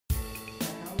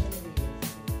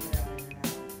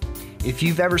If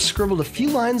you've ever scribbled a few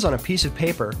lines on a piece of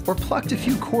paper or plucked a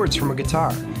few chords from a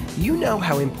guitar, you know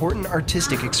how important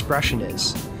artistic expression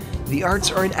is. The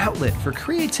arts are an outlet for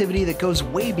creativity that goes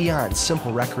way beyond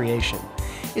simple recreation.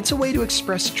 It's a way to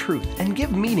express truth and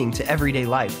give meaning to everyday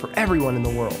life for everyone in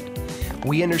the world.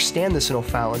 We understand this in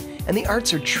O'Fallon, and the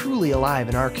arts are truly alive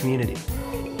in our community.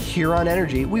 Here on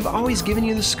Energy, we've always given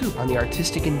you the scoop on the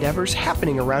artistic endeavors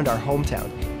happening around our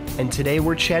hometown. And today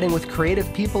we're chatting with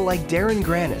creative people like Darren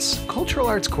Granaas, Cultural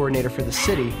Arts Coordinator for the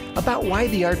city, about why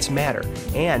the arts matter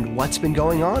and what's been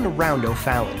going on around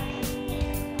O'Fallon.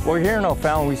 Well, here in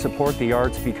O'Fallon, we support the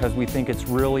arts because we think it's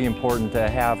really important to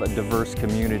have a diverse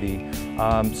community.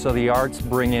 So the arts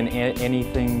bring in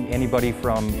anybody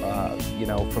from,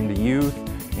 from the youth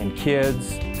and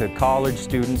kids to college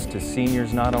students to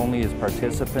seniors, not only as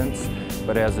participants,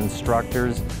 but as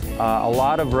instructors. A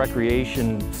lot of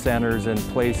recreation centers and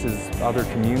places, other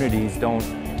communities don't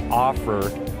offer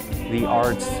the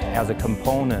arts as a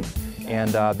component. And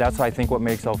that's, I think, what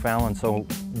makes O'Fallon so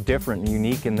different and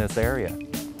unique in this area.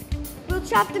 We'll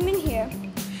chop them in here.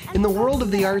 In the world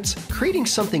of the arts, creating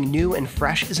something new and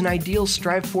fresh is an ideal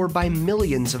strived for by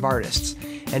millions of artists.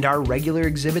 And our regular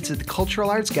exhibits at the Cultural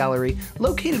Arts Gallery,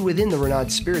 located within the Renaud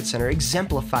Spirit Center,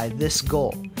 exemplify this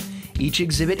goal. Each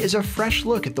exhibit is a fresh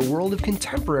look at the world of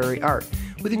contemporary art,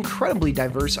 with incredibly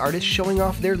diverse artists showing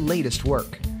off their latest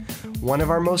work. One of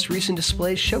our most recent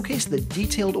displays showcased the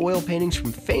detailed oil paintings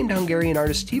from famed Hungarian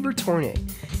artist Tibor Tornay,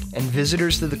 and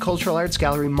visitors to the Cultural Arts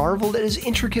Gallery marveled at his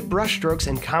intricate brushstrokes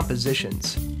and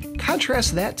compositions.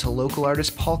 Contrast that to local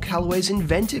artist Paul Calloway's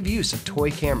inventive use of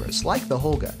toy cameras like the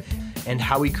Holga, and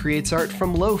how he creates art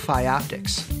from lo-fi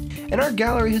optics. And our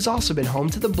gallery has also been home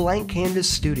to the Blank Canvas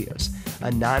Studios,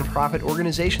 a non-profit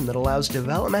organization that allows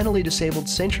developmentally disabled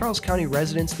St. Charles County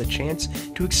residents the chance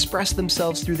to express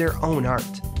themselves through their own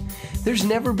art. There's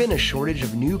never been a shortage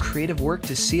of new creative work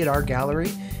to see at our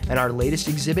gallery, and our latest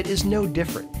exhibit is no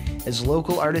different, as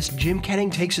local artist Jim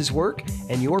Ketting takes his work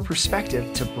and your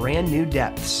perspective to brand new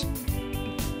depths.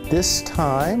 This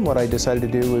time, what I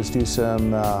decided to do was do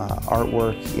some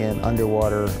artwork in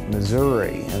underwater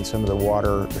Missouri and some of the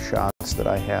water shots that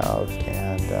I have.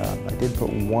 And I did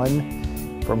put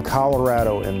one from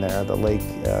Colorado in there, the lake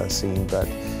scene, but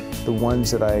the ones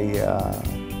that I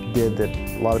did that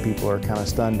a lot of people are kind of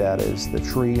stunned at is the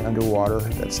tree underwater.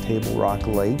 That's Table Rock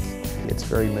Lake. It's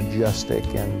very majestic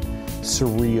and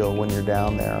surreal when you're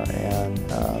down there,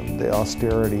 and the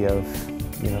austerity of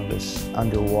this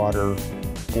underwater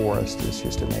forest is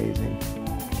just amazing.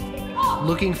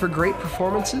 Looking for great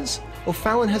performances?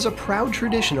 O'Fallon has a proud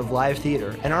tradition of live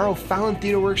theater, and our O'Fallon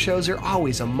Theater Work shows are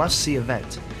always a must-see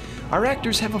event. Our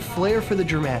actors have a flair for the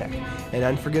dramatic, and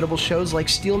unforgettable shows like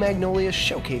Steel Magnolia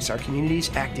showcase our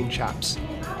community's acting chops.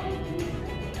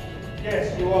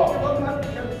 Yes, you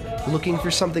are. Looking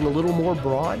for something a little more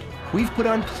broad? We've put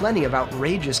on plenty of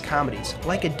outrageous comedies,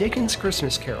 like A Dickens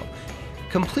Christmas Carol,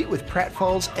 complete with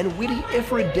pratfalls and witty,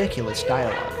 if ridiculous,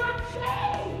 dialogue.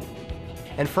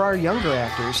 And for our younger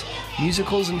actors,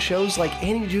 musicals and shows like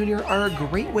Annie Jr. are a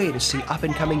great way to see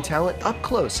up-and-coming talent up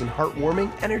close in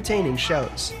heartwarming, entertaining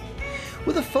shows.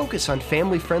 With a focus on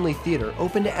family-friendly theater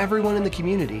open to everyone in the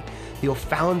community, the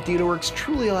O'Fallon Theater Works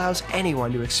truly allows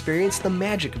anyone to experience the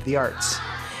magic of the arts.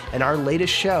 And our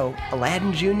latest show,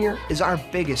 Aladdin Jr., is our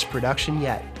biggest production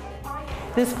yet.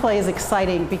 This play is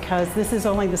exciting because this is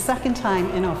only the second time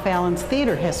in O'Fallon's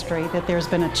theater history that there's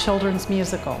been a children's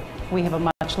musical. We have a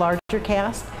much larger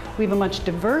cast, we have a much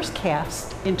diverse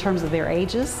cast in terms of their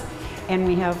ages, and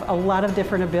we have a lot of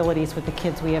different abilities with the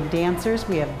kids. We have dancers,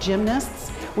 we have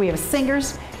gymnasts, we have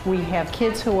singers, we have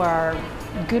kids who are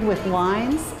good with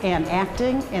lines and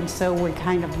acting, and so we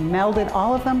kind of melded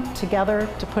all of them together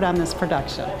to put on this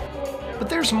production. But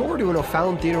there's more to an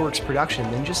O'Fallon Theater Works production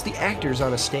than just the actors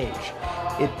on a stage.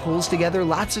 It pulls together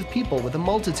lots of people with a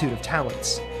multitude of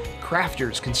talents.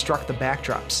 Crafters construct the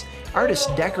backdrops, artists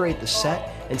decorate the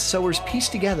set, and sewers piece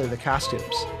together the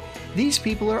costumes. These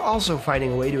people are also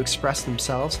finding a way to express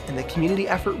themselves, and the community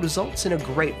effort results in a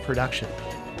great production.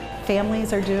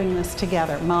 Families are doing this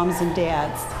together, moms and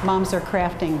dads. Moms are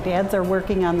crafting, dads are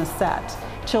working on the set.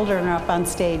 Children are up on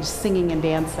stage singing and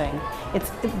dancing.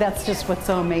 That's just what's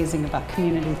so amazing about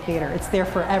community theater. It's there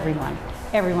for everyone.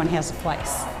 Everyone has a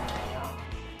place.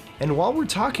 And while we're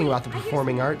talking about the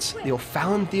performing arts, the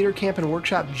O'Fallon Theater Camp and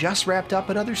Workshop just wrapped up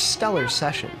another stellar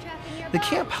session. The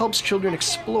camp helps children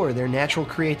explore their natural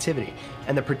creativity,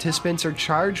 and the participants are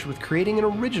charged with creating an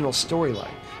original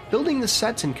storyline, building the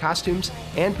sets and costumes,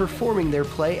 and performing their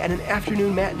play at an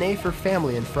afternoon matinee for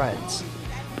family and friends.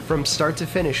 From start to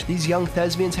finish, these young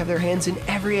thespians have their hands in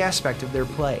every aspect of their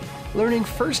play, learning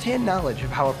firsthand knowledge of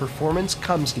how a performance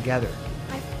comes together.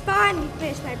 I finally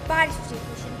finished my body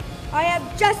position. I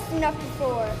have just enough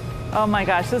before. Oh my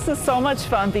gosh, this is so much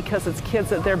fun because it's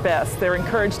kids at their best. They're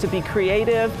encouraged to be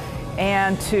creative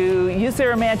and to use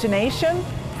their imagination.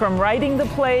 From writing the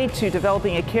play to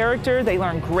developing a character, they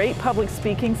learn great public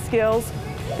speaking skills.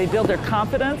 They build their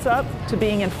confidence up to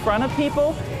being in front of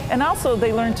people, and also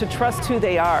they learn to trust who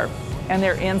they are and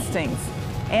their instincts.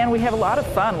 And we have a lot of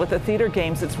fun with the theater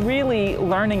games. It's really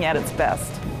learning at its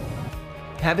best.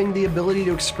 Having the ability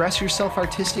to express yourself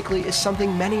artistically is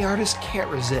something many artists can't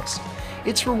resist.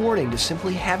 It's rewarding to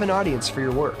simply have an audience for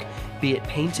your work, be it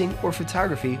painting or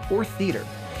photography or theater.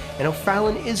 And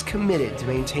O'Fallon is committed to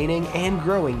maintaining and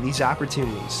growing these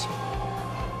opportunities.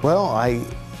 Well, I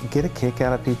get a kick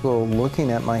out of people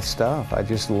looking at my stuff. I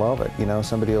just love it. You know,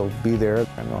 somebody will be there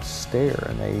and they'll stare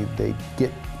and they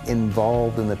get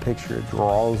involved in the picture. It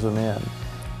draws them in.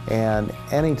 And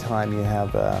anytime you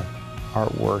have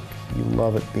artwork, you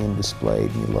love it being displayed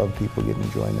and you love people getting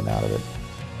enjoyment out of it.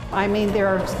 I mean, there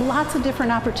are lots of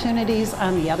different opportunities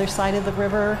on the other side of the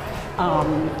river.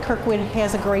 Kirkwood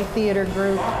has a great theater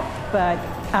group, but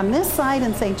on this side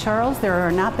in St. Charles, there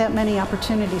are not that many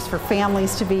opportunities for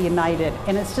families to be united,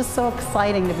 and it's just so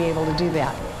exciting to be able to do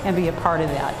that and be a part of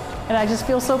that. And I just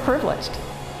feel so privileged.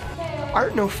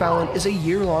 Art in O'Fallon is a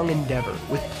year-long endeavor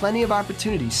with plenty of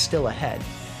opportunities still ahead.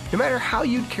 No matter how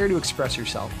you'd care to express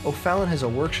yourself, O'Fallon has a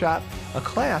workshop, a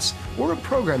class, or a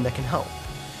program that can help.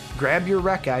 Grab your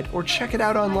rec guide or check it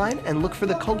out online and look for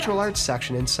the Cultural Arts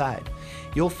section inside.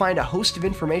 You'll find a host of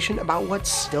information about what's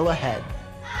still ahead.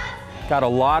 Got a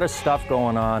lot of stuff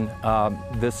going on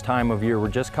this time of year. We're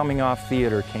just coming off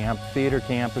theater camp. Theater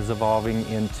camp is evolving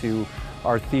into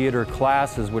our theater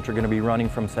classes, which are going to be running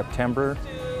from September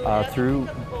through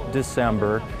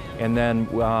December. And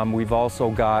then we've also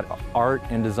got art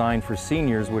and design for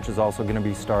seniors, which is also going to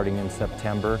be starting in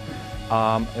September.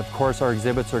 Of course, our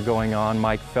exhibits are going on.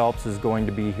 Mike Phelps is going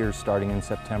to be here starting in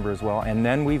September as well. And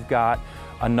then we've got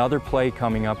another play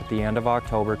coming up at the end of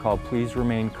October called Please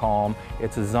Remain Calm.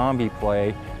 It's a zombie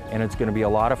play, and it's going to be a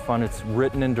lot of fun. It's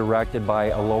written and directed by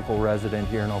a local resident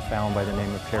here in O'Fallon by the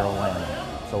name of Carol Lamb.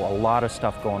 So a lot of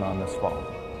stuff going on this fall.